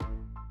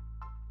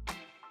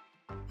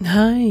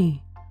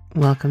Hi,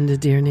 welcome to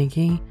Dear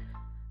Nikki.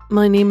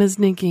 My name is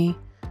Nikki,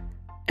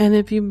 and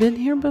if you've been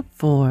here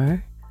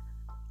before,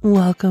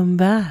 welcome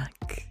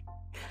back.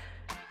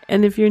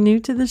 And if you're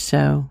new to the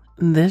show,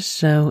 this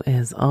show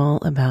is all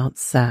about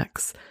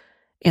sex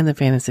and the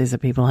fantasies that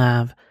people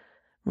have,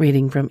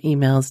 reading from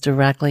emails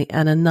directly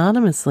and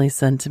anonymously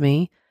sent to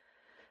me.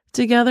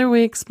 Together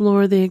we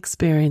explore the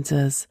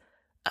experiences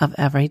of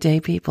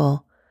everyday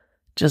people,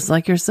 just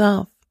like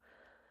yourself.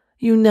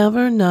 You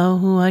never know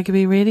who I could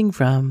be reading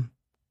from.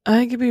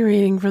 I could be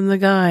reading from the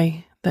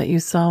guy that you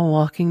saw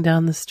walking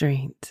down the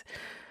street.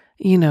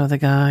 You know the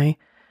guy.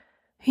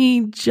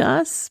 He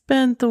just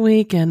spent the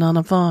weekend on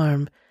a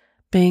farm,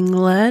 being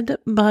led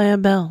by a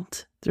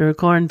belt through a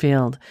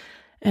cornfield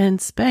and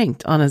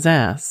spanked on his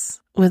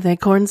ass with a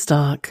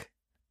cornstalk.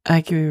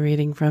 I could be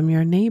reading from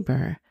your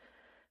neighbor.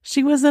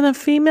 She was in a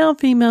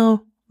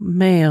female-male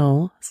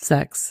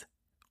sex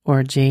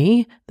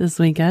orgy this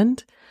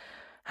weekend.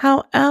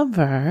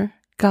 However,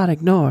 got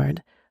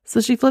ignored,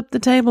 so she flipped the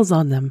tables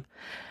on them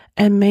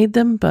and made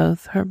them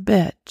both her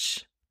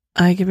bitch.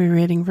 I could be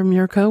reading from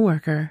your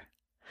coworker.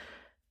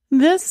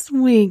 This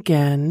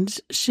weekend,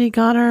 she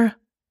got her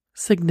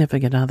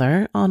significant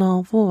other on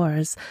all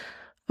fours,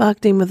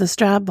 fucked him with a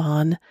strap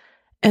on,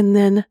 and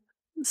then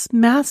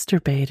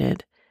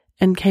masturbated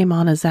and came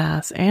on his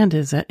ass and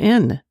is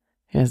in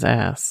his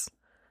ass.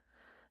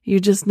 You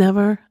just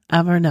never,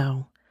 ever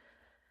know.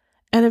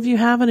 And if you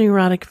have any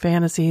erotic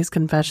fantasies,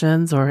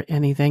 confessions, or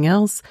anything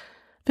else,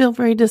 feel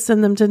free to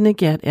send them to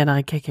Nikki at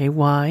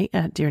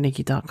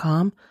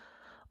nikky@dearnikki.com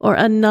or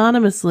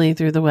anonymously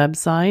through the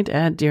website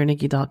at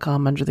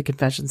dearnikki.com under the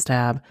confessions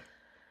tab.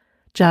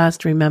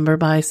 Just remember,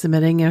 by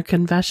submitting a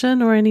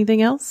confession or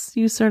anything else,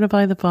 you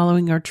certify the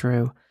following are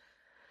true.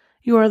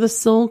 You are the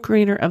sole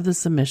creator of the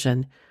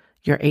submission.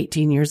 You're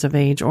 18 years of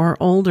age or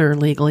older,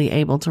 legally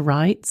able to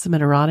write,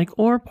 submit erotic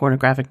or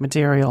pornographic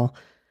material.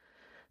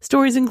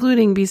 Stories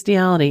including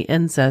bestiality,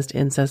 incest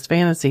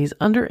fantasies,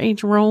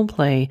 underage role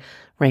play,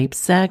 rape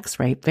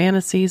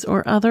fantasies,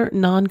 or other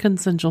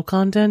non-consensual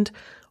content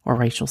or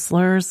racial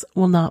slurs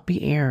will not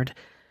be aired.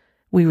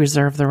 We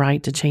reserve the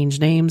right to change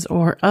names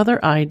or other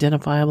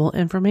identifiable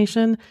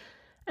information,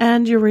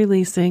 and you're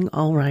releasing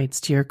all rights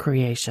to your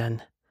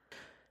creation.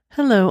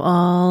 Hello,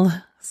 all.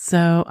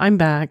 So I'm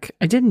back.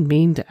 I didn't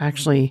mean to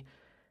actually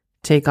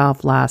take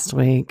off last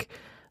week.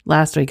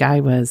 Last week I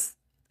was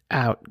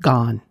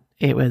gone.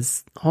 It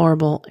was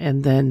horrible.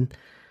 And then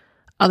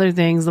other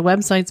things, the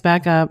website's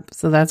back up.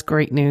 So that's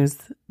great news.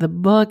 The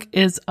book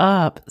is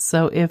up.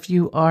 So if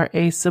you are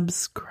a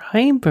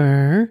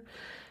subscriber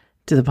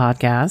to the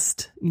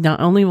podcast, not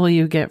only will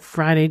you get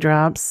Friday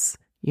drops,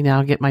 you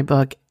now get my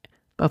book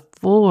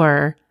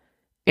before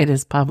it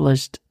is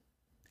published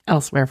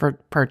elsewhere for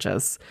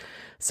purchase.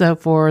 So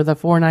for the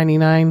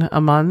 $4.99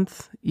 a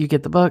month, you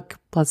get the book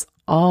plus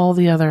all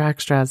the other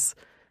extras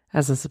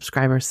as a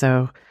subscriber.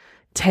 So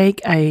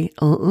take a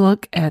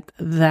look at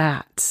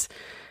that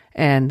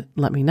and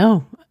let me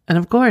know. And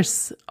of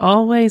course,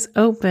 always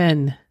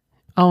open,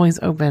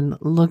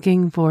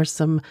 looking for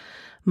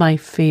my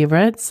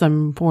favorites.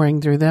 I'm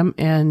pouring through them,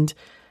 and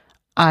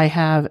I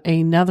have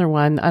another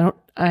one.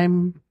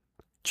 I'm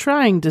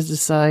trying to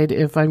decide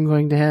if I'm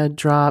going to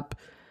drop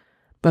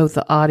both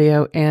the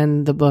audio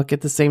and the book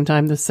at the same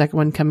time. The second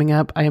one coming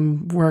up, I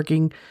am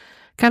working,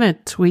 kind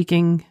of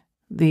tweaking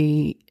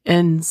the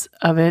ends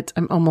of it.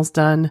 I'm almost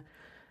done.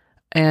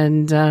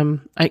 And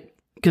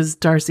because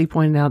Darcy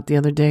pointed out the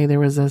other day, there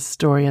was a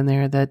story in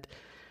there that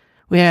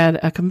we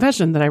had a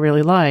confession that I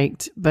really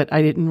liked, but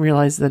I didn't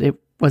realize that it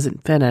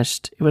wasn't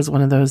finished. It was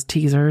one of those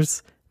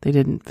teasers. They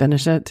didn't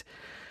finish it.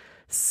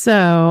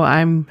 So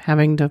I'm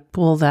having to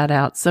pull that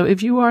out. So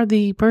if you are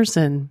the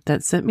person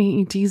that sent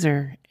me a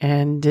teaser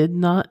and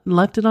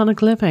left it on a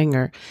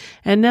cliffhanger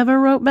and never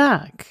wrote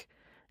back,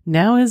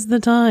 now is the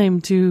time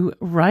to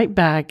write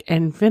back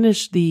and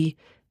finish the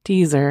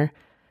teaser,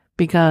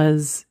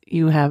 because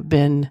you have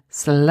been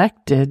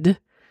selected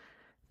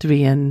to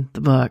be in the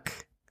book.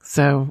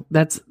 So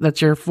that's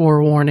your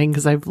forewarning,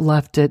 because I've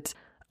left it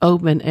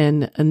open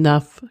in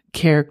enough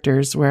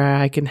characters where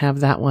I can have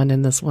that one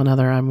and this one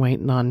other I'm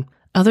waiting on.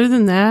 Other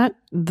than that,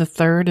 the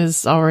third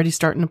is already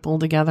starting to pull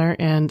together,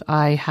 and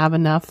I have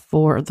enough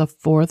for the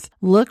fourth.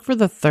 Look for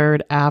the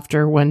third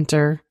after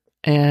winter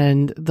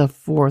and the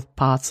fourth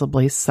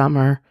possibly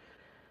summer.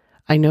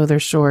 I know they're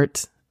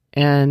short,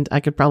 and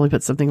I could probably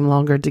put something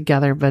longer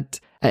together, but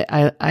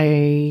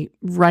I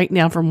right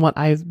now, from what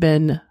I've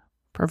been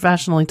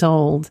professionally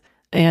told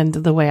and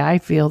the way I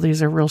feel,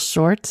 these are real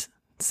short.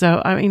 So,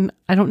 I mean,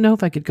 I don't know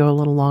if I could go a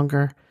little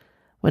longer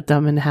with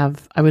them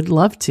I would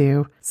love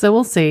to. So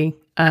we'll see.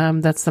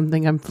 That's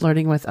something I'm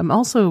flirting with. I'm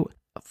also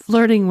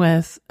flirting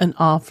with an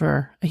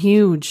offer, a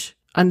huge,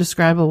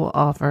 undescribable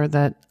offer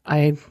that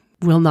I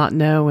will not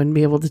know and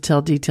be able to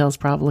tell details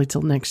probably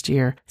till next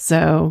year.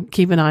 So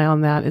keep an eye on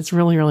that. It's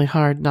really, really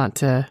hard not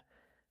to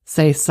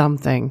say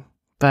something,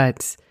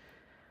 but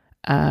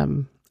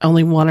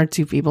only one or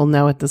two people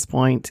know at this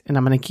point, and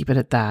I'm going to keep it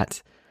at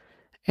that.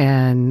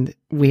 and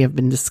we have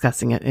been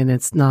discussing it, and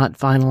it's not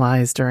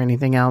finalized or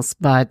anything else,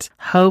 but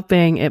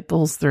hoping it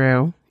pulls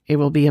through. It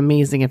will be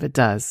amazing if it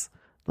does.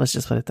 Let's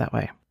just put it that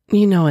way.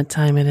 You know what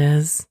time it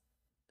is.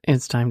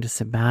 It's time to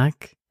sit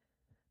back,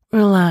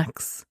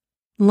 relax,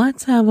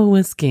 let's have a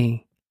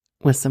whiskey,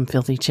 with some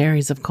filthy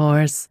cherries, of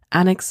course,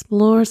 and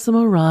explore some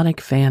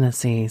erotic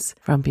fantasies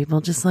from people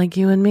just like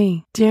you and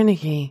me. Dear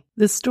Nikki,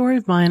 this story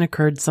of mine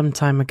occurred some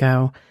time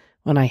ago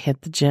when I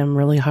hit the gym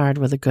really hard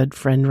with a good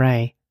friend,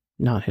 Ray,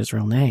 not his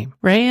real name.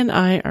 Ray and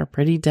I are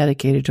pretty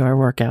dedicated to our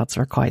workouts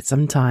for quite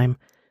some time,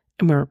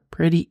 and we're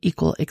pretty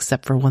equal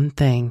except for one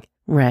thing.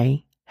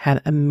 Ray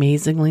had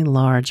amazingly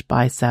large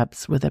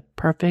biceps with a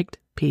perfect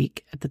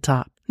peak at the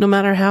top. No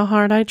matter how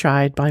hard I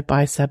tried, my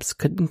biceps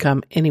couldn't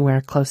come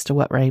anywhere close to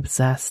what Ray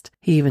possessed.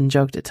 He even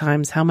joked at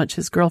times how much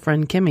his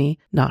girlfriend Kimmy,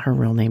 not her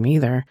real name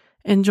either,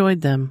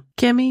 enjoyed them.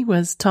 Kimmy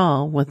was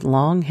tall with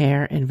long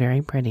hair and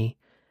very pretty.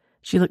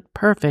 She looked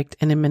perfect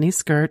in a mini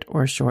skirt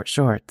or short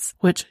shorts,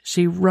 which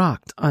she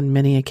rocked on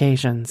many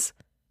occasions.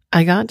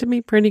 I got to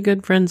be pretty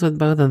good friends with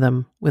both of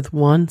them, with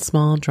one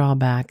small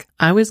drawback.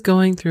 I was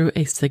going through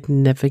a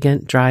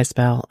significant dry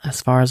spell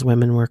as far as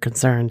women were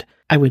concerned.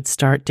 I would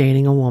start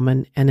dating a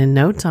woman, and in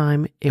no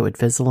time, it would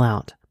fizzle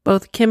out.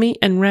 Both Kimmy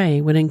and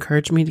Ray would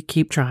encourage me to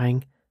keep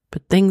trying,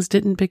 but things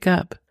didn't pick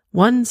up.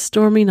 One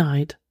stormy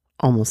night,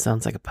 almost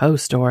sounds like a Poe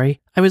story,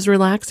 I was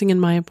relaxing in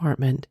my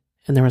apartment,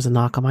 and there was a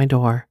knock on my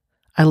door.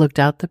 I looked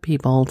out the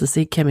peephole to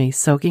see Kimmy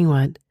soaking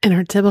wet in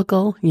her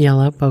typical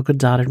yellow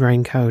polka-dotted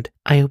raincoat.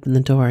 I opened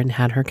the door and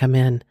had her come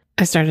in.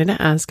 I started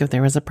to ask if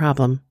there was a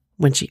problem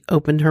when she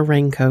opened her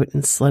raincoat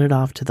and slid it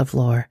off to the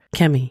floor.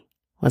 Kimmy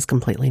was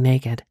completely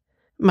naked.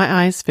 My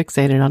eyes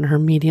fixated on her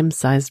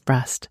medium-sized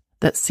breast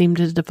that seemed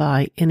to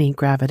defy any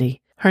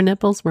gravity. Her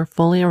nipples were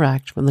fully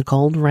erect from the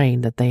cold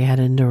rain that they had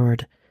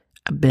endured.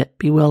 A bit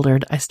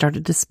bewildered, I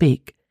started to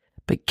speak,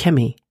 but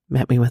Kimmy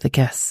met me with a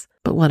kiss.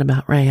 But what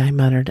about Ray? I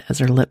muttered as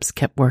her lips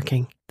kept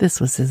working. This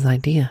was his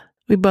idea.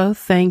 We both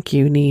think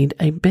you need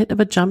a bit of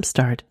a jump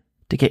start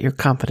to get your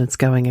confidence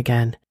going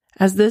again.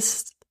 As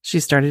this, she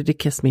started to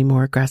kiss me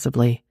more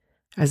aggressively,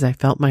 as I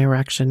felt my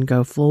erection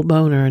go full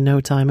boner in no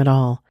time at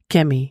all.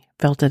 Kimmy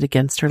felt it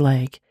against her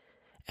leg,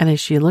 and as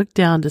she looked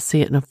down to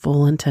see it in a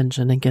full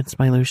intention against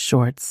my loose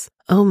shorts.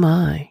 Oh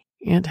my,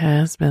 it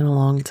has been a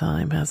long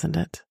time, hasn't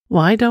it?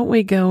 Why don't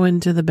we go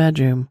into the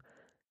bedroom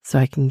so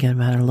I can get a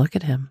better look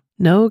at him?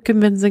 No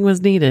convincing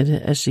was needed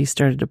as she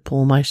started to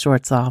pull my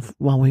shorts off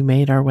while we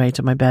made our way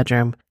to my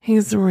bedroom.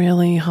 He's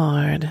really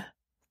hard,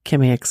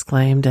 Kimmy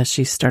exclaimed as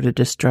she started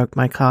to stroke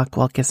my cock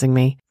while kissing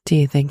me. Do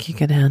you think you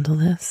could handle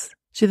this?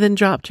 She then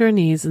dropped to her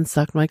knees and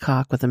sucked my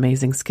cock with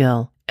amazing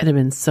skill. It had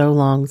been so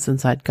long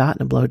since I'd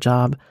gotten a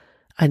blowjob.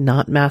 I'd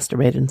not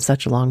masturbated in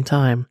such a long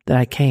time that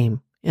I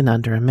came in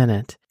under a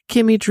minute.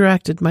 Kimmy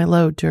directed my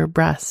load to her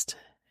breast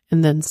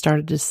and then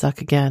started to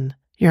suck again.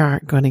 You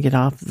aren't going to get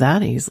off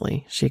that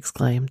easily, she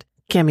exclaimed.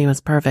 Kimmy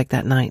was perfect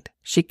that night.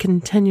 She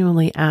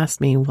continually asked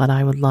me what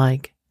I would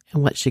like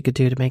and what she could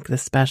do to make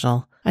this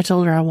special. I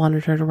told her I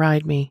wanted her to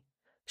ride me.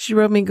 She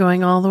rode me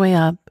going all the way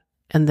up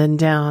and then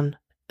down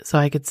so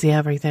I could see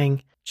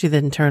everything. She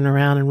then turned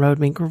around and rode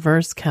me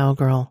reverse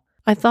cowgirl.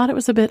 I thought it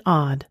was a bit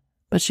odd,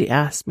 but she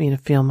asked me to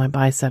feel my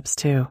biceps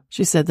too.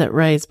 She said that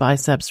Ray's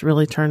biceps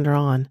really turned her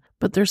on,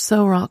 but they're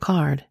so rock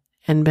hard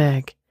and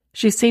big.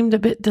 She seemed a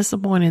bit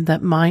disappointed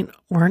that mine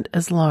weren't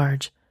as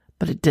large,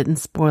 but it didn't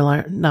spoil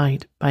our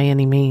night by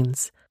any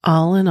means.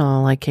 All in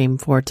all, I came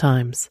 4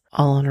 times,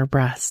 all on her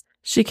breast.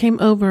 She came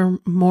over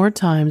more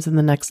times in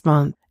the next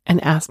month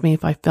and asked me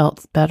if I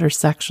felt better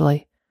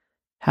sexually.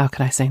 How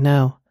could I say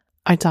no?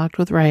 I talked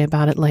with Ray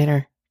about it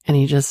later, and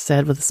he just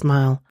said with a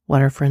smile,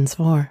 what are friends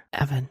for?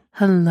 Evan.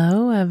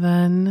 Hello,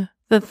 Evan.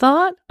 The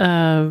thought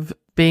of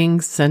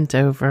being sent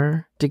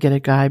over to get a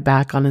guy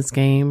back on his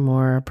game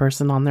or a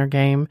person on their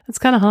game, it's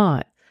kind of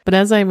hot. But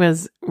as I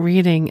was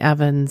reading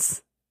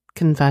Evan's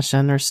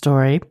confession or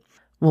story,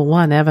 well,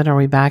 one, Evan, are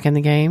we back in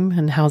the game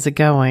and how's it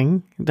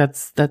going?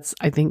 That's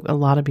I think a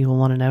lot of people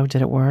want to know,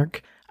 did it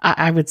work?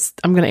 I'm going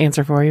to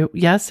answer for you.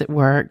 Yes, it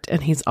worked,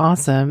 and he's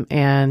awesome,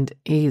 and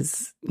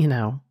he's,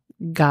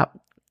 got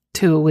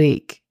 2 a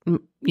week,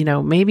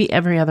 maybe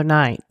every other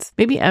night,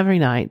 maybe every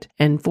night,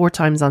 and 4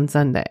 times on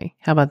Sunday.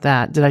 How about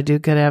that? Did I do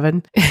good,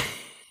 Evan?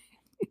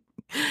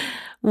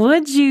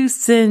 Would you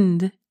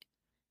send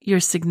your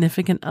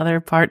significant other,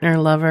 partner,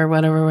 lover,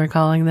 whatever we're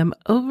calling them,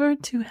 over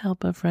to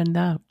help a friend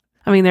out?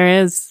 I mean,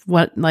 there is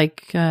what,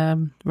 like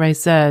Ray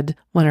said,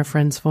 what are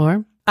friends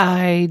for?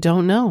 I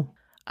don't know.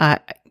 I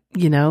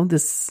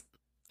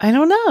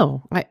don't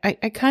know. I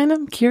kind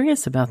of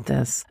curious about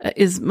this.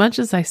 As much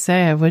as I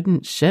say I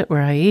wouldn't shit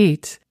where I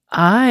eat,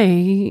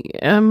 I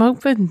am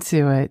open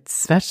to it,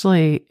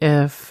 especially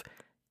if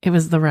it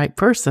was the right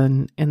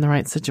person in the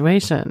right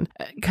situation.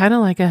 Kind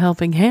of like a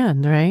helping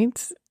hand,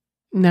 right?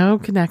 No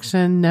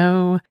connection,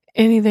 no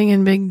anything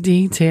in big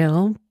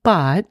detail,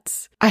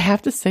 but I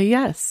have to say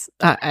yes.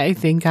 I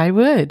think I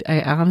would.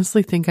 I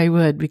honestly think I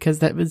would, because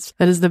that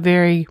is the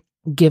very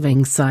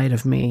giving side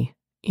of me.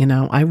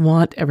 I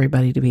want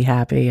everybody to be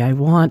happy. I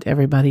want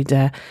everybody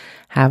to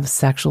have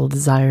sexual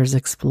desires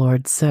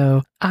explored.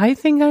 So I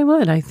think I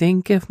would. I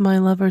think if my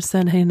lover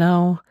said, hey,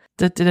 no,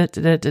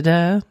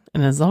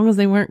 and as long as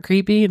they weren't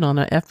creepy and on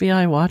an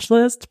FBI watch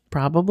list,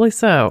 probably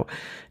so.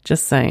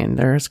 Just saying,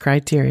 there's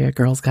criteria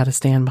girls got to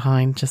stand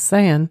behind. Just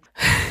saying.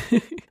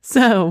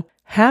 So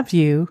have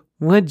you,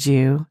 would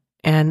you,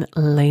 and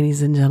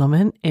ladies and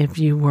gentlemen, if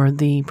you were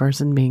the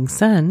person being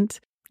sent,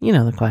 you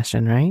know the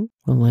question, right?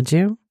 Well, would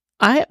you?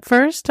 At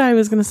first I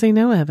was going to say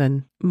no,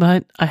 Evan,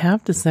 but I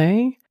have to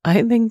say,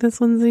 I think this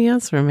one's a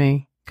yes for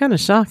me. Kind of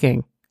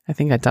shocking. I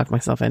think I talked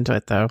myself into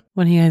it though.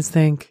 What do you guys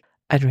think?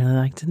 I'd really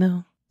like to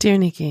know. Dear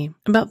Nikki,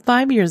 about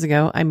 5 years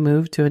ago, I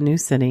moved to a new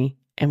city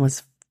and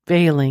was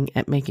failing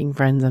at making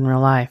friends in real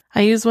life.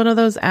 I used one of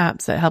those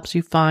apps that helps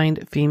you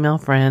find female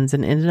friends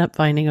and ended up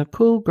finding a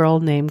cool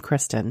girl named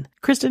Kristen.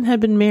 Kristen had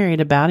been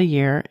married about a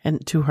year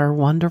and to her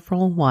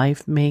wonderful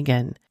wife,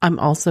 Megan. I'm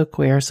also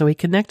queer, so we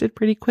connected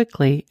pretty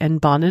quickly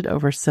and bonded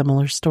over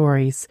similar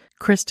stories.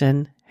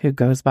 Kristen, who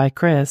goes by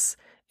Chris,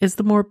 is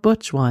the more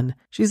butch one.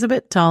 She's a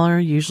bit taller,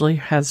 usually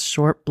has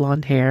short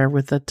blonde hair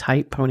with a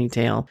tight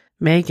ponytail.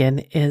 Megan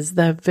is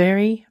the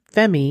very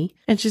femmy,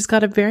 and she's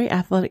got a very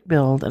athletic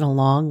build and a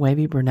long,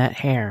 wavy brunette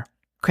hair.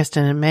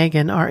 Kristen and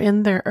Megan are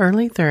in their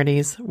early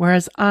 30s,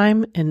 whereas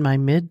I'm in my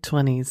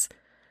mid-20s.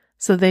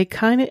 So they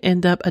kind of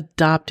end up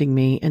adopting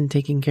me and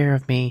taking care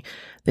of me.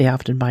 They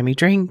often buy me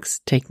drinks,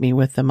 take me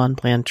with them on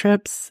planned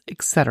trips,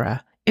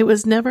 etc. It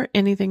was never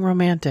anything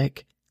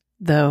romantic,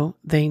 though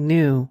they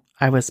knew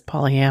I was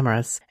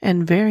polyamorous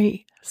and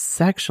very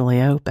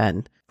sexually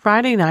open.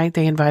 Friday night,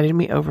 they invited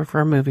me over for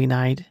a movie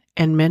night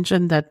and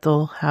mentioned that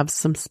they'll have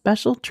some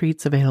special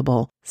treats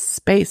available.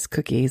 Space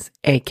cookies,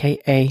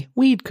 aka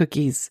weed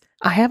cookies.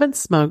 I haven't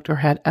smoked or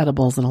had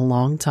edibles in a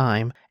long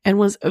time and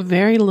was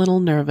very little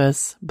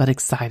nervous but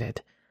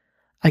excited.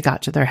 I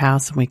got to their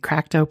house and we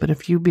cracked open a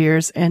few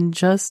beers and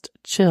just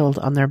chilled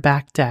on their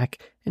back deck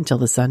until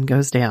the sun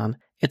goes down.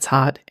 It's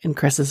hot and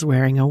Chris is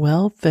wearing a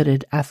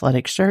well-fitted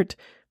athletic shirt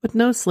with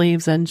no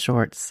sleeves and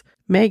shorts.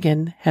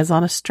 Megan has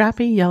on a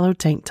strappy yellow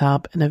tank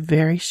top and a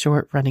very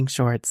short running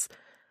shorts.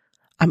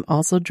 I'm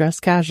also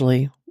dressed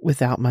casually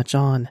without much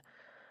on.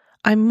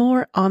 I'm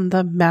more on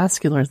the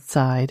masculine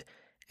side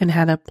and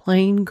had a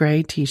plain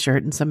gray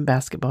t-shirt and some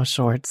basketball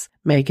shorts.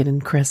 Megan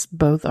and Chris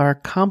both are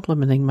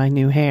complimenting my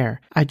new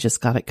hair. I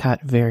just got it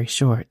cut very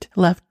short.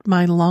 Left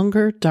my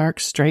longer, dark,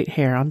 straight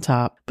hair on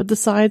top, but the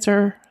sides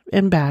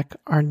and back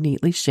are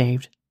neatly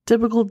shaved.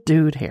 Typical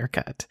dude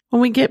haircut.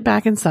 When we get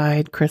back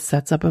inside, Chris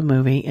sets up a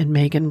movie and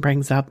Megan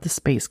brings out the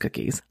space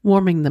cookies,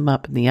 warming them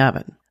up in the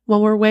oven.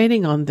 While we're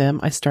waiting on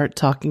them, I start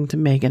talking to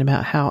Megan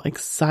about how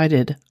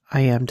excited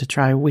I am to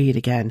try weed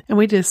again, and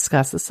we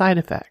discuss the side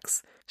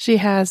effects. She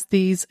has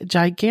these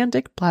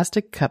gigantic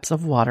plastic cups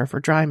of water for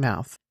dry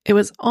mouth. It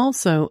was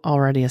also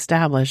already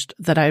established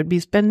that I would be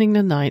spending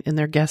the night in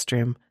their guest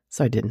room,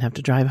 so I didn't have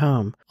to drive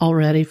home.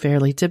 Already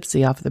fairly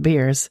tipsy off the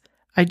beers,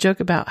 I joke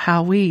about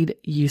how weed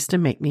used to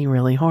make me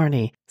really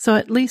horny, so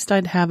at least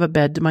I'd have a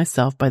bed to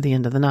myself by the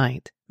end of the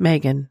night.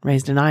 Megan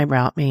raised an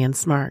eyebrow at me and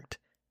smirked,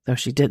 though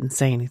she didn't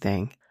say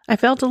anything. I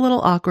felt a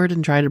little awkward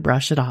and tried to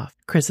brush it off.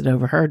 Chris had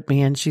overheard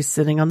me and she's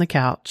sitting on the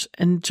couch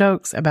and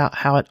jokes about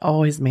how it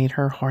always made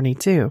her horny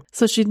too,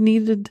 so she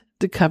needed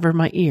to cover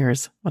my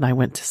ears when I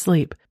went to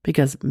sleep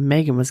because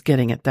Megan was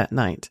getting it that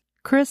night.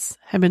 Chris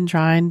had been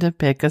trying to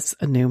pick us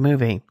a new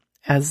movie,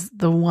 as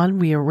the one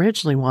we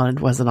originally wanted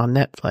wasn't on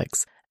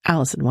Netflix.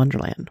 Alice in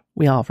Wonderland.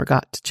 We all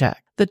forgot to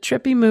check. The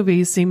trippy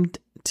movies seemed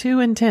too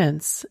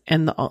intense,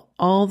 and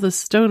all the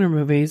stoner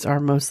movies are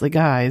mostly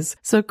guys,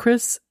 so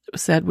Chris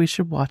said we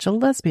should watch a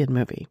lesbian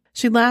movie.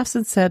 She laughs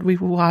and said we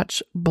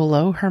watch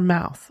Below Her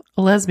Mouth,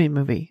 a lesbian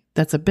movie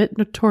that's a bit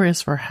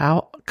notorious for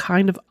how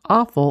kind of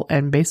awful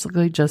and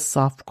basically just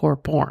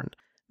softcore porn.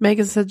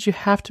 Megan said you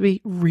have to be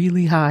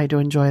really high to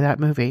enjoy that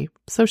movie,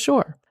 so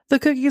sure. The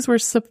cookies were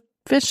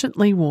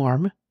sufficiently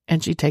warm,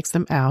 and she takes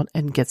them out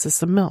and gets us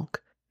some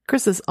milk.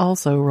 Chris has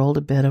also rolled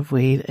a bit of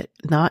weed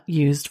not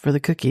used for the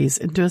cookies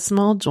into a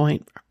small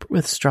joint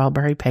with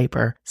strawberry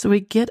paper, so we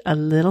get a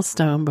little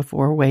stone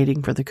before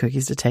waiting for the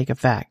cookies to take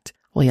effect.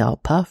 We all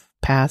puff,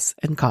 pass,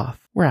 and cough.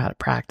 We're out of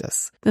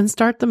practice. Then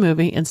start the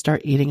movie and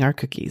start eating our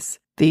cookies.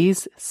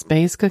 These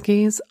space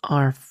cookies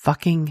are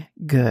fucking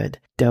good.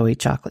 Doughy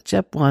chocolate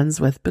chip ones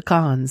with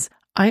pecans.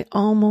 I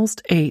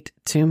almost ate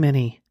too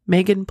many.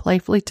 Megan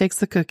playfully takes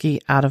the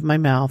cookie out of my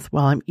mouth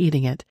while I'm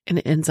eating it, and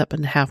it ends up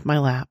in half my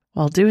lap.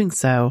 While doing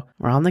so,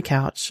 we're on the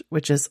couch,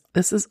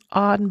 this is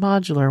odd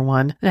modular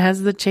one that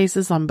has the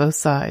chases on both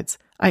sides.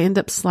 I end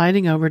up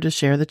sliding over to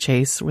share the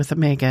chase with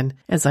Megan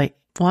as I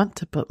want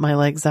to put my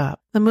legs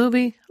up. The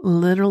movie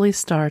literally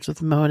starts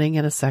with moaning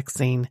at a sex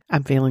scene.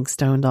 I'm feeling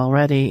stoned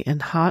already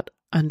and hot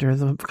under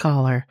the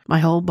collar. My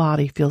whole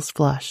body feels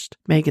flushed.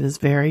 Megan is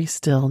very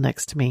still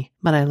next to me,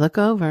 but I look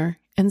over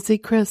and see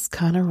Chris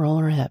kind of roll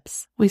her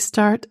hips. We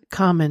start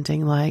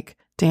commenting like,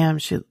 damn,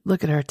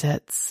 look at her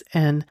tits.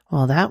 And,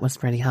 well, that was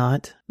pretty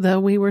hot. Though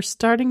we were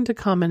starting to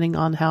commenting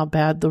on how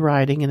bad the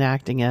writing and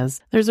acting is,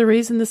 there's a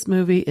reason this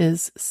movie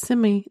is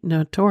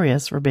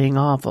semi-notorious for being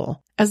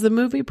awful. As the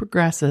movie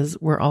progresses,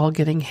 we're all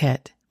getting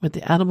hit with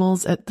the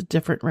edibles at the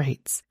different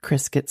rates.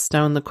 Chris gets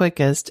stoned the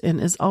quickest and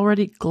is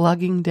already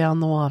glugging down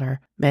the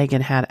water.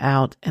 Megan had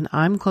out, and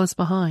I'm close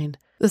behind.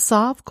 The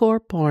softcore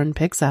porn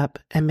picks up,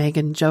 and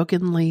Megan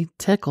jokingly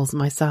tickles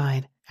my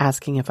side,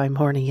 asking if I'm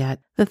horny yet.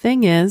 The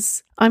thing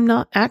is, I'm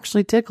not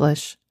actually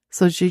ticklish,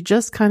 so she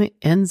just kind of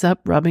ends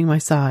up rubbing my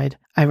side.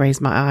 I raise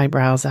my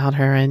eyebrows at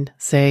her and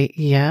say,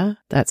 yeah,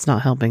 that's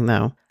not helping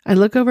though. I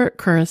look over at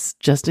Chris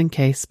just in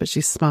case, but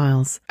she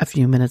smiles. A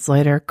few minutes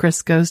later,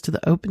 Chris goes to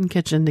the open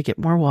kitchen to get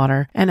more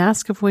water and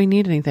asks if we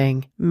need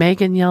anything.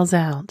 Megan yells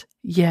out,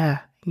 yeah,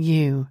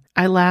 you.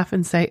 I laugh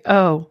and say,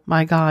 oh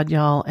my God,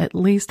 y'all, at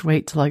least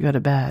wait till I go to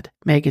bed.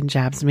 Megan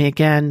jabs me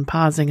again,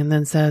 pausing, and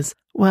then says,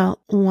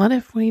 well, what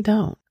if we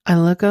don't? I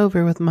look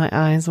over with my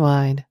eyes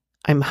wide.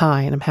 I'm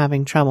high and I'm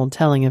having trouble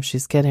telling if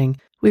she's kidding.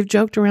 We've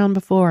joked around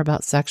before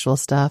about sexual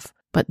stuff,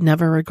 but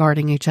never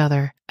regarding each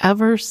other.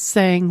 Ever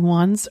saying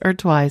once or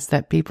twice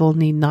that people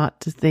need not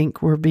to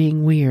think we're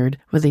being weird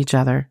with each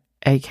other,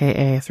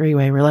 aka a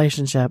three-way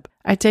relationship.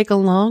 I take a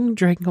long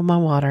drink of my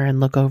water and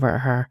look over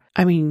at her.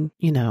 I mean,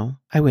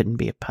 I wouldn't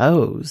be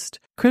opposed.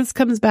 Chris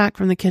comes back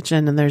from the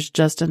kitchen and there's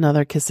just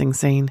another kissing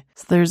scene.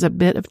 So there's a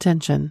bit of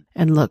tension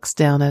and looks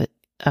down at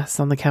us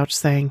on the couch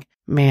saying,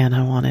 man,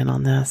 I want in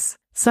on this.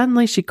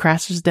 Suddenly she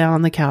crashes down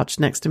on the couch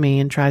next to me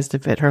and tries to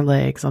fit her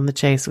legs on the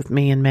chase with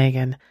me and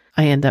Megan.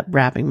 I end up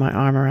wrapping my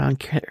arm around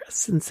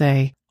Chris and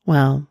say,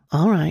 well,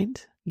 all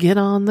right, get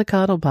on the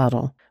cuddle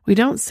puddle. We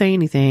don't say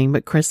anything,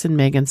 but Chris and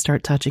Megan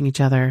start touching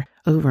each other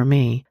over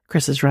me.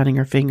 Chris is running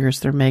her fingers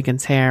through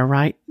Megan's hair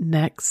right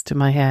next to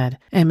my head,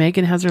 and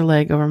Megan has her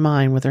leg over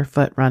mine with her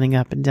foot running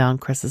up and down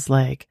Chris's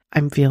leg.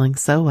 I'm feeling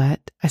so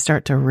wet, I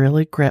start to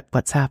really grip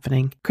what's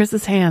happening.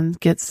 Chris's hand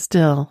gets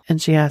still, and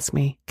she asks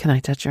me, can I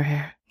touch your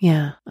hair?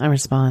 Yeah, I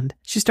respond.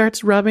 She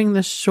starts rubbing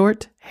the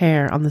short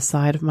hair on the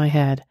side of my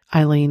head.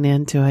 I lean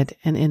into it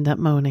and end up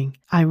moaning.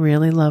 I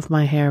really love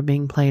my hair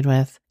being played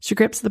with. She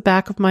grips the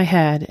back of my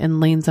head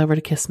and leans over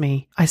to kiss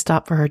me. I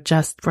stop for her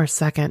just for a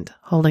second,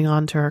 holding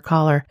on to her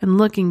collar and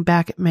looking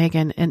back at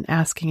Megan and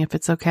asking if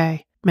it's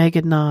okay.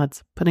 Megan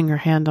nods, putting her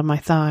hand on my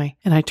thigh,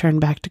 and I turn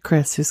back to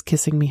Chris, who's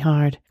kissing me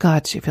hard.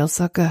 God, she feels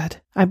so good.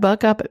 I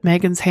buck up at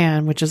Megan's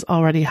hand, which is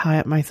already high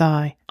at my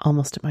thigh,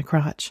 almost at my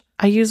crotch.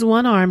 I use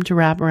one arm to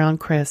wrap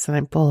around Chris, and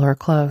I pull her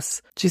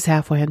close. She's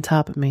halfway on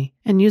top of me,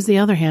 and use the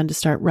other hand to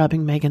start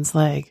rubbing Megan's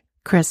leg.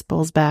 Chris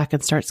pulls back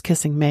and starts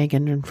kissing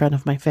Megan in front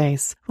of my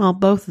face, while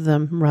both of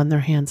them run their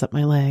hands up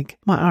my leg.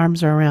 My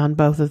arms are around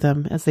both of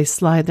them as they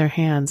slide their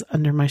hands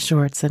under my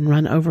shorts and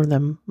run over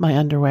them my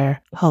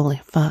underwear.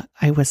 Holy fuck,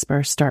 I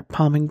whisper, start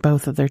palming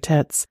both of their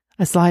tits.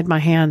 I slide my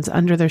hands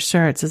under their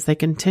shirts as they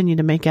continue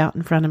to make out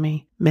in front of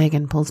me.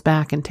 Megan pulls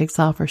back and takes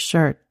off her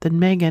shirt. Then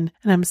Megan,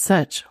 and I'm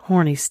such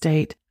horny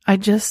state, I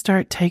just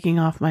start taking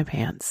off my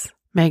pants.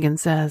 Megan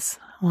says,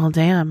 well,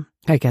 damn,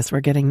 I guess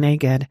we're getting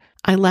naked.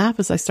 I laugh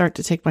as I start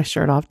to take my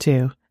shirt off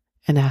too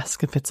and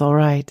ask if it's all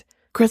right.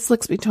 Chris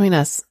looks between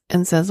us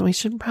and says we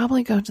should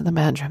probably go to the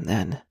bedroom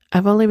then.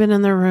 I've only been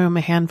in their room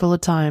a handful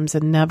of times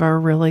and never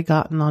really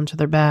gotten onto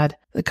their bed.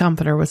 The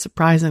comforter was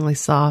surprisingly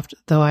soft,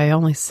 though I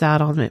only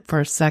sat on it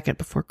for a second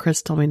before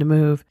Chris told me to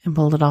move and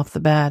pulled it off the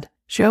bed.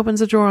 She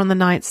opens a drawer on the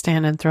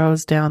nightstand and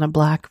throws down a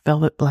black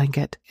velvet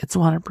blanket. It's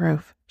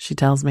waterproof, she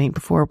tells me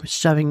before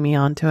shoving me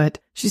onto it.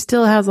 She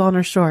still has on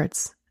her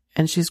shorts,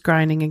 and she's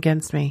grinding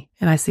against me,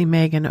 and I see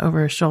Megan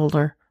over her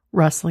shoulder,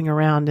 rustling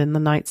around in the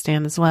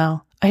nightstand as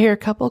well. I hear a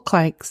couple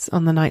clanks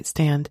on the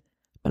nightstand,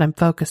 but I'm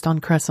focused on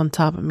Chris on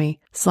top of me,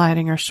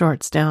 sliding her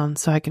shorts down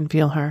so I can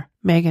feel her.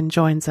 Megan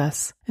joins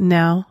us, and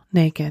now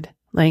naked,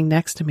 laying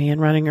next to me and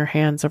running her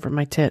hands over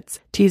my tits,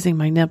 teasing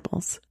my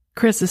nipples.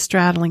 Chris is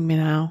straddling me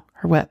now,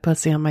 her wet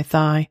pussy on my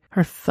thigh,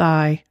 her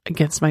thigh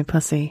against my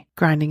pussy,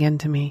 grinding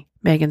into me.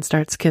 Megan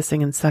starts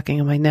kissing and sucking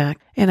on my neck,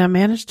 and I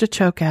manage to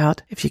choke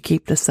out, if you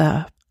keep this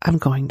up, I'm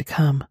going to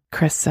come.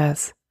 Chris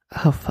says,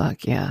 oh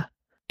fuck yeah,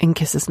 and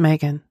kisses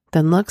Megan,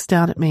 then looks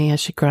down at me as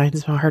she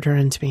grinds harder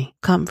into me.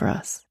 Come for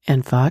us.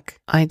 And fuck,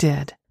 I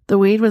did. The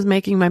weed was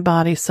making my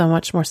body so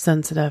much more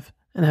sensitive,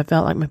 and I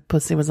felt like my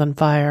pussy was on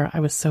fire.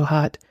 I was so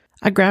hot.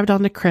 I grabbed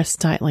onto Chris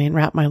tightly and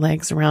wrapped my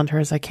legs around her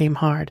as I came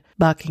hard,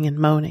 bucking and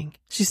moaning.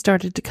 She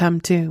started to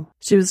come too.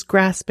 She was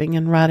grasping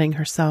and rutting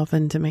herself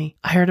into me.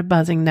 I heard a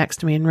buzzing next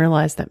to me and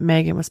realized that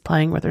Megan was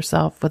playing with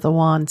herself with a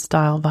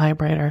wand-style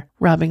vibrator,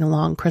 rubbing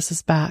along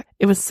Chris's back.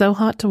 It was so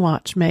hot to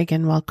watch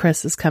Megan while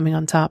Chris is coming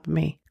on top of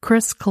me.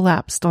 Chris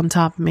collapsed on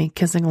top of me,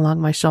 kissing along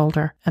my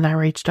shoulder, and I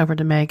reached over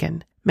to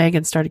Megan.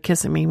 Megan started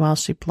kissing me while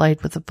she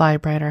played with the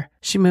vibrator.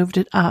 She moved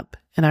it up,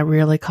 and I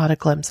really caught a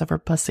glimpse of her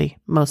pussy,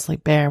 mostly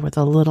bare with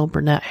a little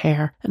brunette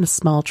hair and a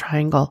small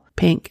triangle,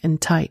 pink and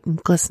tight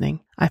and glistening.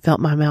 I felt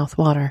my mouth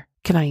water.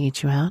 Can I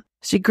eat you out?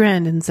 She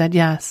grinned and said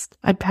yes.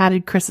 I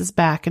patted Chris's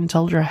back and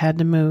told her I had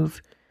to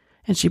move,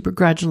 and she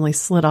begrudgingly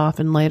slid off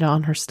and laid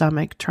on her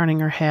stomach, turning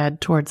her head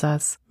towards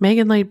us.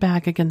 Megan laid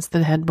back against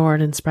the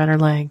headboard and spread her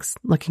legs,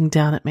 looking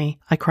down at me.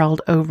 I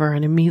crawled over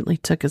and immediately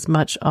took as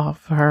much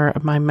off her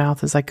of my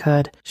mouth as I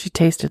could. She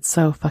tasted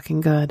so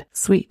fucking good,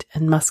 sweet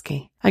and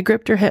musky. I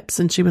gripped her hips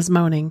and she was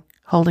moaning,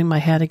 holding my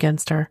head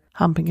against her,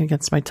 humping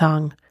against my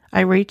tongue. I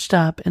reached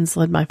up and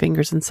slid my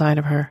fingers inside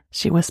of her.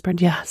 She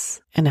whispered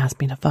yes and asked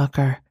me to fuck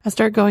her. I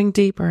started going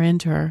deeper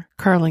into her,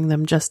 curling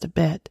them just a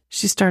bit.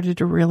 She started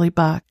to really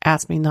buck,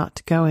 asked me not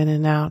to go in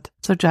and out,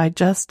 so I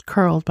just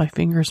curled my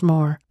fingers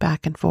more,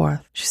 back and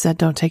forth. She said,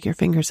 "Don't take your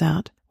fingers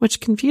out," which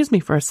confused me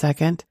for a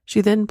second.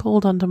 She then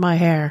pulled onto my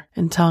hair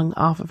and tongue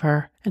off of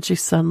her, and she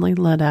suddenly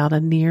let out a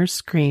near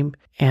scream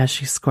as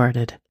she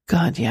squirted.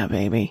 "God, yeah,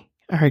 baby,"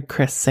 I heard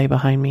Chris say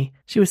behind me.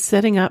 She was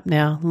sitting up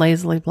now,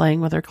 lazily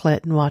playing with her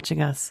clit and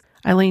watching us.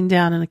 I leaned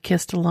down and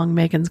kissed along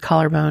Megan's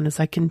collarbone as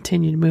I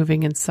continued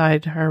moving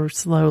inside her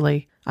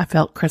slowly. I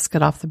felt Chris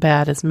get off the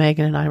bed as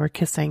Megan and I were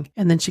kissing,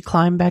 and then she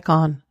climbed back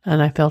on,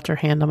 and I felt her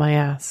hand on my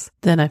ass.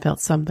 Then I felt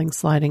something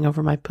sliding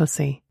over my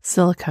pussy.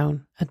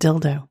 Silicone, a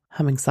dildo,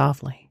 humming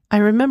softly. I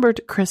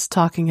remembered Chris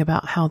talking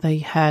about how they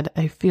had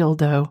a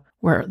dildo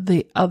where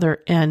the other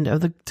end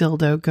of the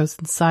dildo goes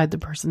inside the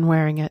person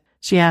wearing it.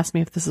 She asked me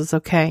if this was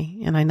okay,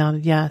 and I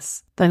nodded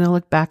yes. Then I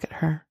looked back at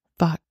her.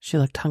 Fuck, she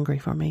looked hungry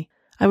for me.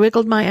 I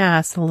wiggled my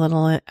ass a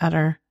little at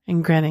her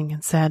and grinning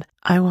and said,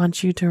 "I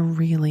want you to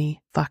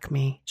really fuck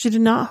me." She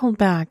did not hold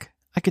back.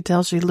 I could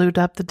tell she lubed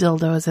up the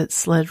dildo as it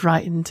slid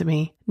right into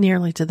me,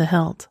 nearly to the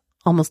hilt,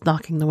 almost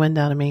knocking the wind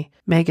out of me.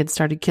 Megan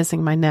started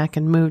kissing my neck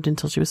and moved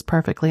until she was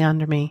perfectly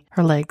under me,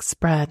 her legs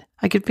spread.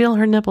 I could feel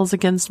her nipples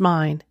against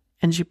mine,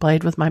 and she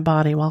played with my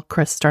body while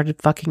Chris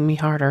started fucking me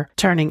harder,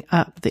 turning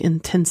up the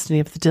intensity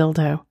of the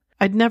dildo.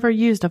 I'd never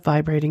used a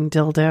vibrating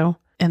dildo,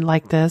 and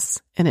like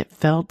this, and it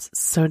felt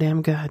so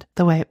damn good.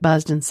 The way it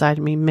buzzed inside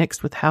of me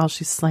mixed with how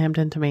she slammed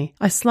into me.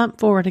 I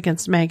slumped forward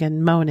against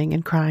Megan, moaning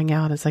and crying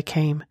out as I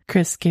came.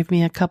 Chris gave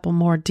me a couple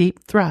more deep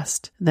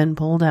thrusts, then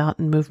pulled out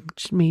and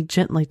moved me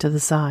gently to the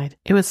side.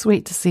 It was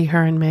sweet to see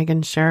her and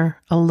Megan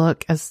share a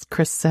look as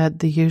Chris said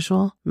the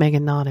usual.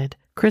 Megan nodded.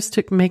 Chris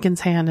took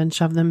Megan's hand and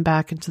shoved them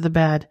back into the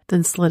bed,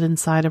 then slid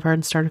inside of her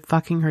and started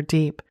fucking her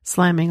deep,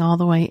 slamming all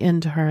the way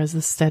into her as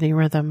a steady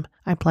rhythm.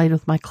 I played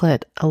with my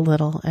clit a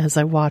little as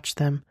I watched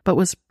them, but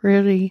was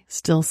pretty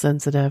still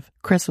sensitive.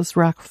 Chris was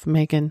rough with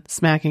Megan,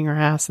 smacking her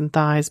ass and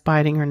thighs,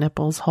 biting her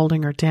nipples,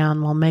 holding her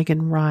down while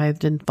Megan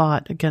writhed and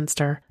fought against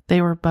her.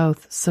 They were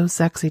both so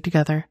sexy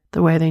together,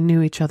 the way they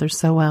knew each other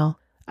so well.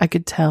 I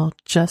could tell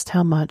just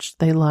how much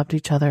they loved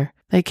each other.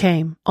 They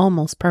came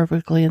almost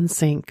perfectly in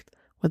sync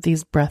with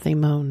these breathy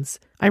moans.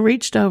 I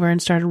reached over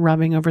and started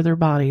rubbing over their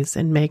bodies,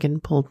 and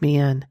Megan pulled me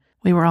in.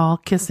 We were all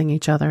kissing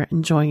each other,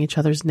 enjoying each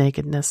other's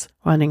nakedness,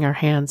 running our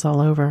hands all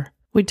over.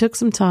 We took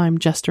some time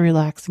just to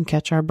relax and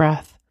catch our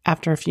breath.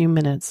 After a few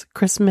minutes,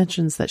 Chris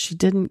mentions that she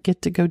didn't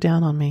get to go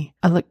down on me.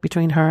 I looked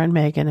between her and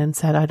Megan and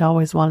said I'd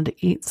always wanted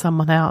to eat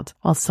someone out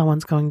while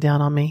someone's going down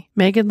on me.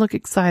 Megan looked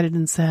excited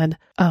and said,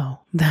 "Oh,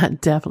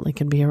 that definitely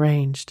can be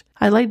arranged."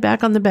 I laid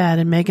back on the bed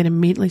and Megan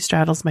immediately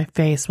straddles my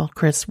face while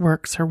Chris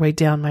works her way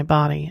down my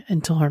body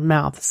until her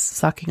mouth is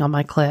sucking on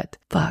my clit.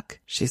 Fuck,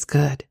 she's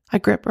good. I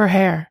grip her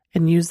hair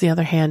and use the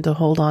other hand to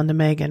hold on to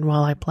Megan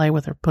while I play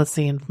with her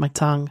pussy and my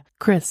tongue.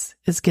 Chris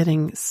is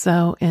getting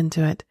so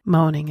into it,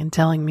 moaning and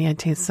telling me I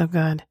taste so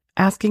good.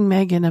 Asking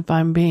Megan if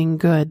I'm being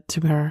good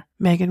to her,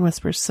 Megan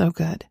whispers so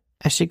good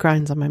as she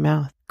grinds on my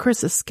mouth.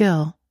 Chris's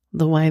skill,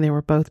 the way they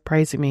were both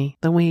praising me,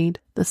 the weed,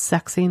 the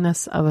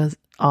sexiness of us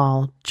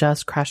all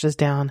just crashes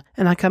down,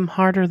 and I come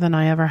harder than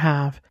I ever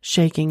have,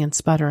 shaking and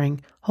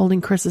sputtering, holding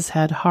Chris's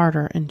head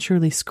harder and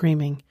truly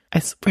screaming. I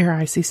swear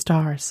I see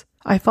stars.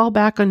 I fall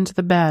back onto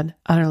the bed,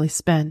 utterly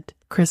spent.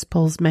 Chris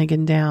pulls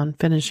Megan down,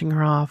 finishing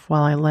her off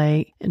while I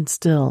lay and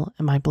still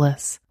in my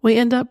bliss. We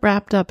end up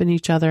wrapped up in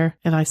each other,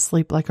 and I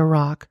sleep like a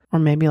rock, or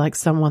maybe like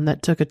someone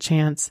that took a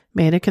chance,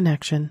 made a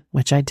connection,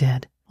 which I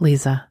did.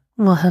 Lisa.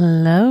 Well,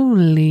 hello,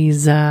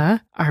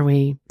 Lisa. Are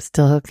we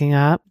still hooking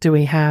up? Do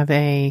we have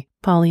a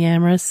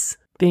polyamorous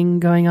thing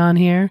going on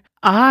here?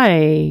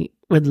 I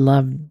would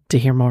love to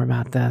hear more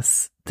about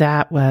this.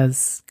 That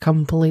was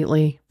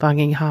completely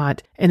fucking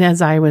hot. And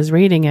as I was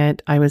reading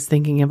it, I was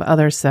thinking of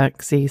other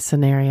sexy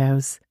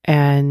scenarios,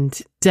 and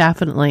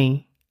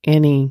definitely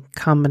any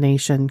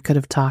combination could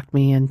have talked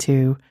me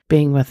into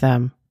being with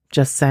them.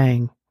 Just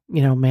saying,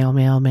 male,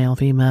 male,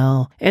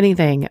 female,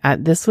 anything.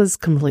 This was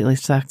completely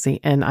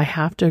sexy. And I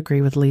have to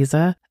agree with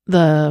Lisa.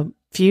 The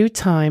few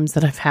times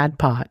that I've had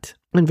pot,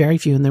 and very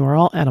few, and they were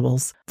all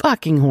edibles,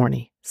 fucking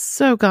horny.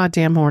 So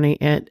goddamn horny.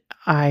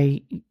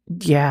 I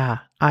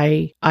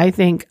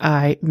think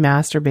I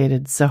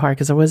masturbated so hard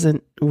because I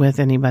wasn't with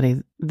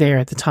anybody there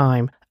at the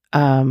time.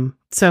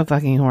 So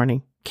fucking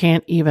horny.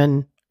 Can't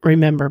even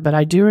remember, but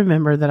I do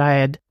remember that I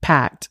had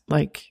packed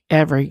like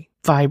every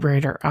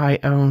vibrator I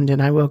owned,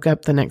 and I woke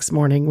up the next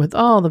morning with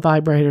all the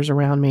vibrators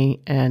around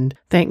me, and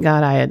thank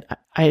God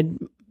I had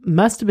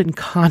must have been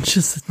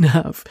conscious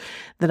enough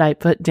that I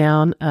put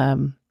down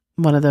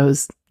one of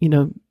those,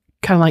 kind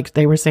of like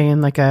they were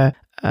saying, like a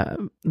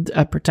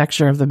a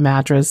protector of the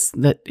mattress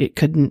that it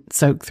couldn't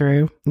soak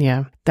through.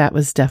 Yeah, that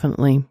was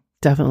definitely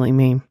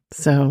me.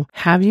 So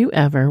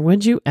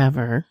would you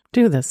ever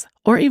do this?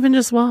 Or even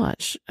just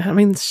watch? I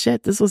mean,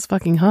 shit, this was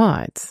fucking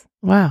hot.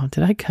 Wow,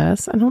 did I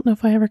cuss? I don't know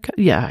if I ever cuss.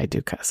 Yeah, I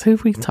do cuss. Who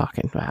are we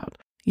talking about?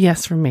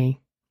 Yes, for me.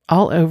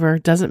 All over.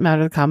 Doesn't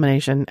matter the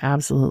combination.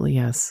 Absolutely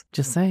yes.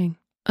 Just saying.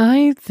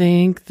 I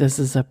think this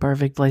is a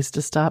perfect place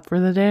to stop for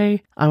the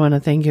day. I want to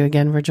thank you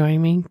again for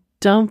joining me.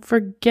 Don't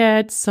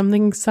forget,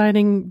 something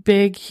exciting,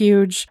 big,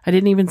 huge, I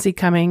didn't even see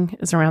coming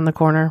is around the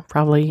corner,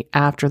 probably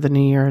after the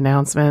New Year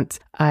announcement.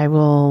 I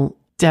will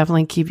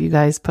definitely keep you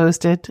guys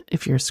posted.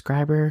 If you're a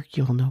subscriber,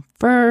 you'll know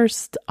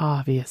first,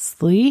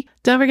 obviously.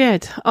 Don't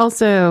forget,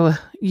 also,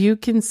 you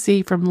can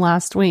see from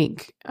last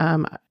week,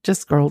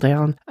 just scroll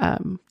down,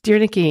 Dear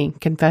Nikki,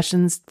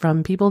 Confessions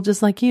from People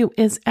Just Like You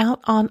is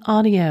out on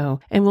audio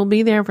and will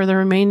be there for the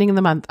remaining of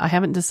the month. I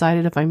haven't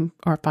decided I'm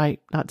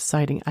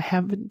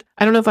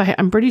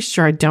pretty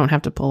sure I don't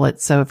have to pull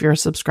it. So if you're a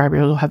subscriber,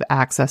 you'll have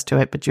access to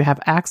it, but you have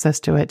access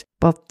to it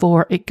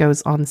before it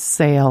goes on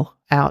sale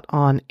out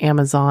on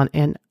Amazon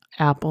and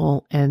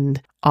Apple,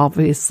 and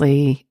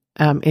obviously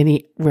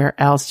anywhere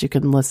else you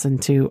can listen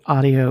to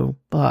audio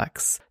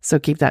books. So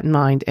keep that in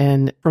mind.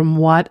 And from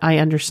what I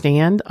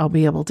understand, I'll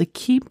be able to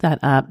keep that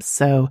up.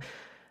 So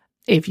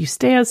if you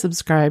stay a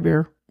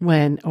subscriber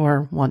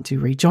or want to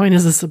rejoin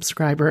as a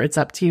subscriber, it's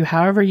up to you.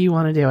 However you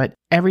want to do it.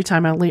 Every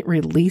time I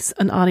release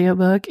an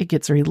audiobook, it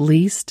gets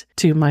released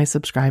to my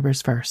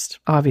subscribers first,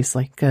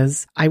 obviously,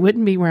 because I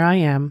wouldn't be where I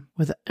am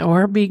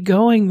or be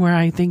going where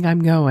I think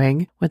I'm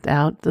going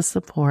without the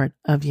support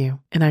of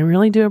you. And I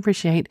really do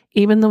appreciate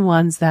even the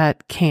ones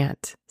that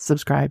can't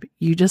subscribe.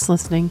 You just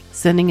listening,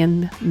 sending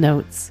in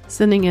notes,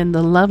 sending in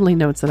the lovely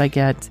notes that I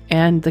get,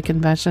 and the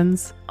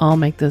confessions all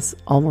make this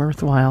all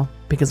worthwhile.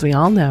 Because we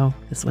all know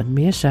this wouldn't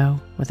be a show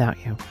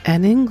without you.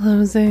 And in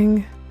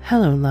closing,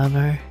 hello,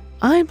 lover.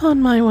 I'm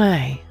on my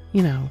way,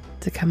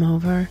 to come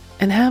over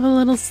and have a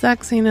little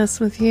sexiness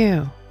with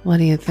you. What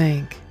do you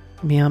think?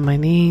 Me on my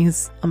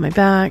knees, on my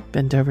back,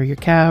 bent over your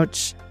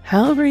couch.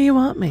 However you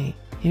want me,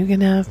 you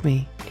can have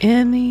me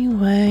any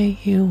way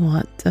you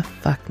want to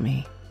fuck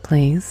me.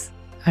 Please,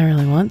 I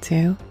really want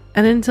to.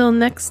 And until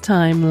next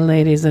time,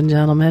 ladies and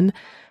gentlemen,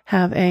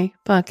 have a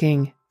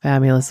fucking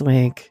fabulous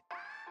week.